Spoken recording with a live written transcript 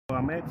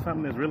I'm at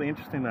something that's really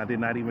interesting. I did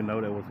not even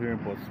know that was here in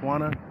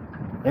Botswana.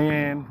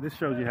 And this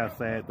shows you how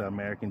sad the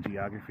American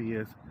geography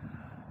is.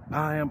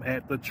 I am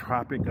at the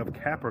Tropic of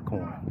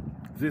Capricorn.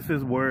 This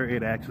is where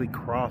it actually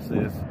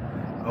crosses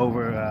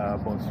over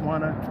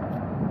Botswana.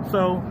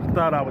 So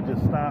thought I would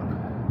just stop,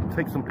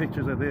 take some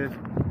pictures of this,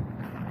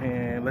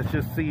 and let's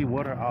just see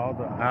what are all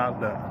the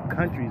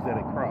countries that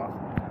it crossed.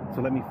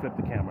 So let me flip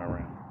the camera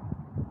around.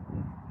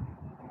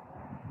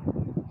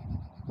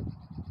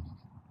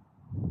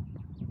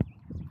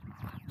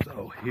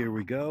 So here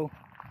we go.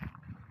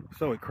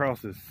 So it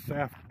crosses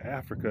South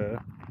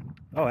Africa.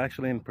 Oh,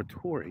 actually in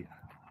Pretoria,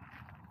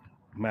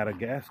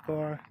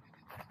 Madagascar,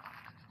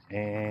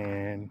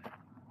 and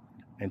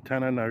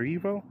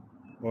Antananarivo,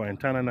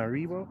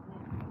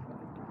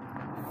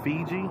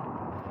 Fiji.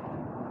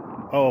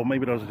 Oh,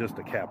 maybe those are just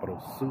the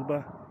capitals.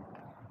 Suba,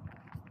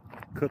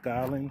 Cook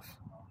Islands,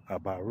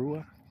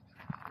 Abarua,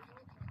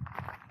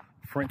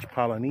 French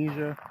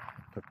Polynesia,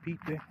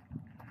 Papeete,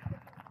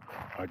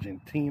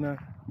 Argentina,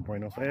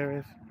 Buenos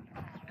Aires,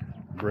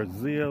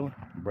 Brazil,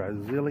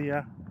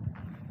 Brasilia,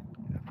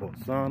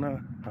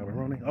 Botswana,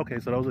 Gaborone. Okay,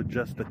 so those are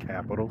just the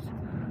capitals.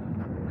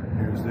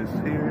 Here's this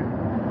here.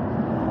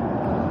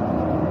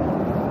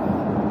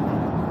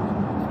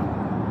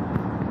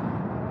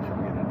 Should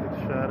get a good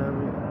shot of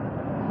it.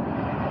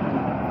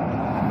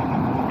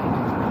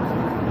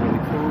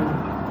 Really cool.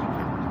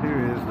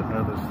 Here is the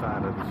other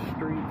side of the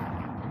street.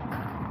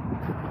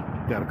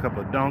 Got a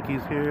couple of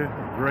donkeys here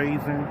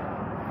grazing.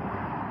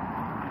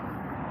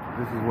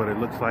 This is what it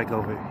looks like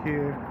over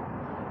here.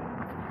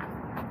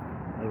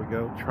 There we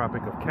go,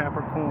 Tropic of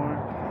Capricorn.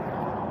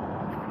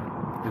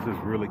 This is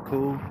really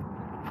cool.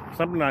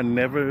 Something I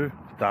never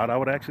thought I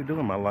would actually do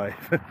in my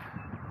life.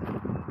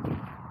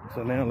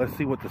 So now let's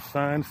see what the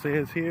sign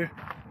says here.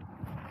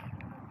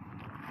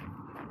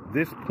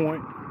 This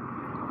point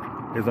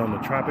is on the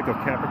Tropic of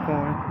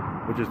Capricorn,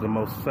 which is the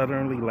most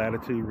southerly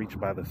latitude reached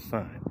by the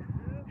sun.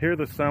 Here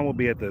the sun will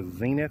be at the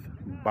zenith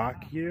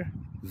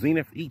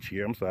each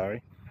year,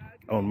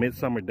 on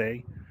Midsummer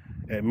Day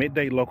at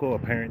midday local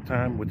apparent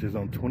time, which is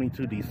on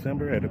 22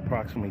 December at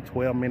approximately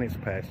 12 minutes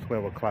past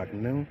 12 o'clock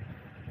noon.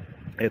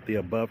 At the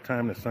above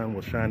time, the sun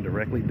will shine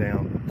directly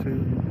down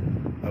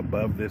to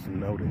above this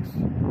notice.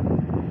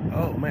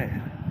 Oh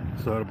man,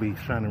 so it'll be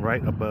shining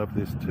right above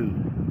this too.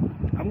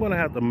 I'm gonna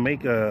have to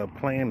make a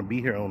plan to be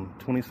here on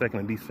 22nd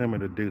of December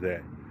to do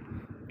that.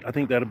 I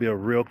think that'll be a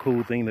real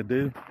cool thing to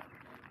do.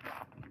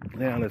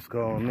 Now let's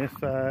go on this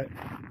side.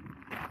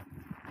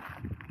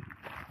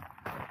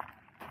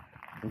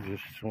 I'm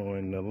just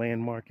showing the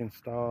landmark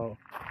installed.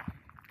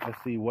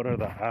 Let's see, what are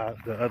the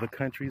other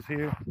countries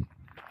here?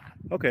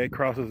 Okay, it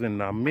crosses in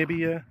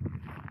Namibia,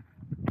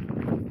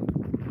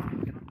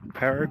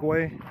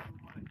 Paraguay,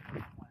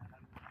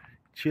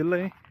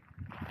 Chile.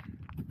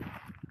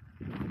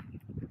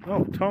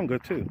 Oh, Tonga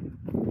too.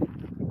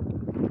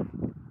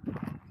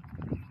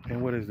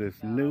 And what is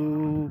this?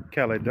 New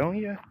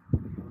Caledonia?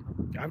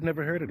 I've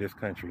never heard of this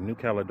country, New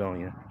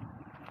Caledonia.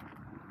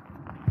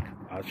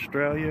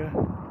 Australia.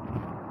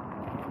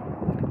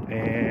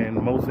 And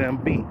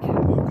Mozambique.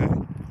 Okay,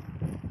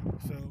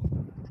 so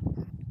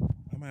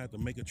I'm gonna have to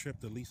make a trip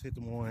to at least hit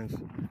the ones.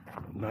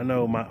 I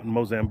know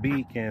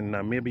Mozambique and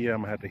Namibia, I'm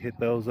gonna have to hit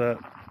those up.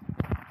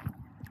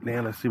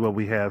 Now let's see what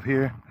we have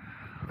here.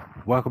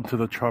 Welcome to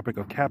the Tropic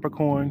of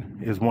Capricorn.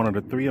 Is one of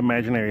the 3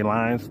 imaginary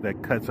lines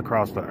that cuts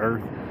across the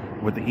earth,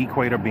 with the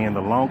equator being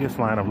the longest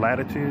line of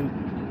latitude.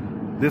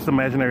 This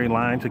imaginary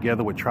line,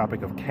 together with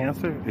Tropic of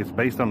Cancer, is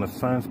based on the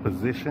sun's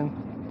position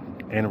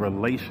in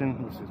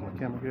relation, is my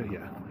camera good?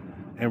 Yeah.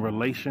 In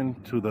relation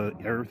to the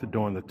earth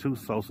during the 2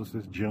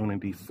 solstices, June and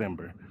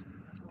December.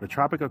 The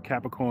Tropic of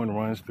Capricorn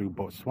runs through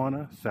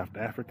Botswana, South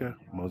Africa,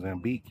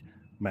 Mozambique,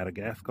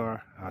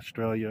 Madagascar,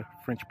 Australia,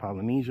 French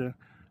Polynesia,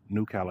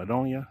 New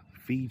Caledonia,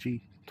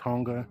 Fiji,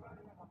 Tonga,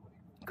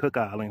 Cook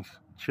Islands,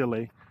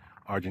 Chile,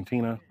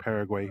 Argentina,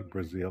 Paraguay,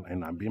 Brazil,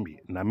 and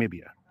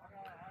Namibia.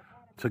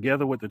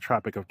 Together with the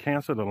Tropic of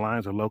Cancer, the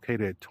lines are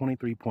located at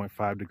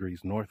 23.5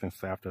 degrees north and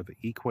south of the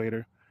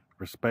equator,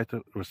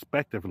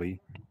 respectively,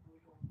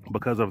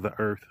 because the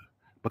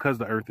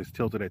earth is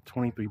tilted at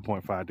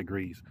 23.5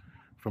 degrees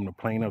from the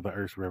plane of the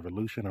Earth's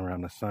revolution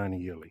around the sun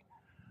yearly.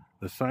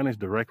 The sun is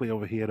directly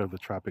overhead of the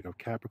Tropic of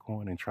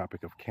Capricorn and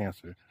Tropic of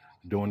Cancer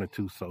during the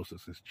 2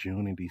 solstices,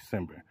 June and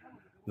December.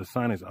 The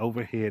sun is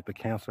overhead the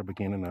Cancer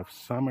beginning of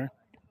summer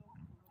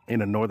in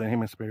the northern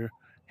hemisphere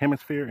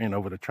and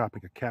over the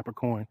Tropic of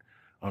Capricorn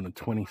on the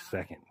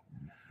 22nd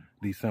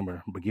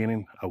December,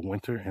 beginning of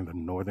winter in the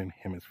northern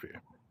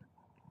hemisphere.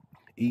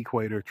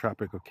 Equator,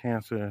 Tropic of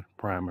Cancer,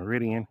 prime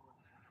meridian.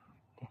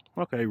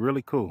 Okay,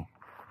 really cool.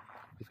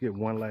 Let's get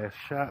one last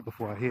shot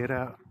before I head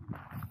out.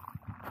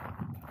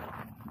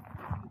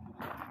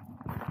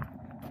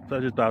 So I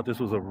just thought this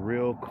was a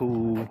real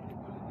cool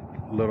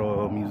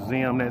little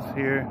museum that's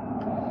here.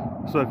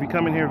 So if you're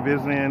coming here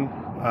visiting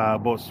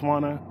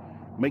Botswana,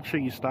 make sure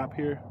you stop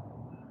here.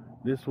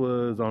 This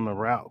was on the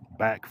route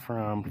back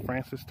from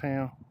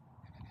Francistown.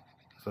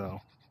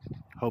 So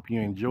hope you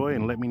enjoy,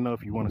 and let me know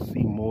if you want to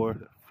see more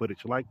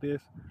footage like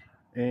this.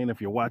 And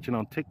if you're watching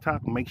on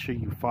TikTok, make sure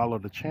you follow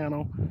the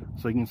channel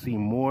so you can see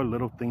more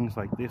little things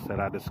like this that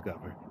I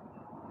discover.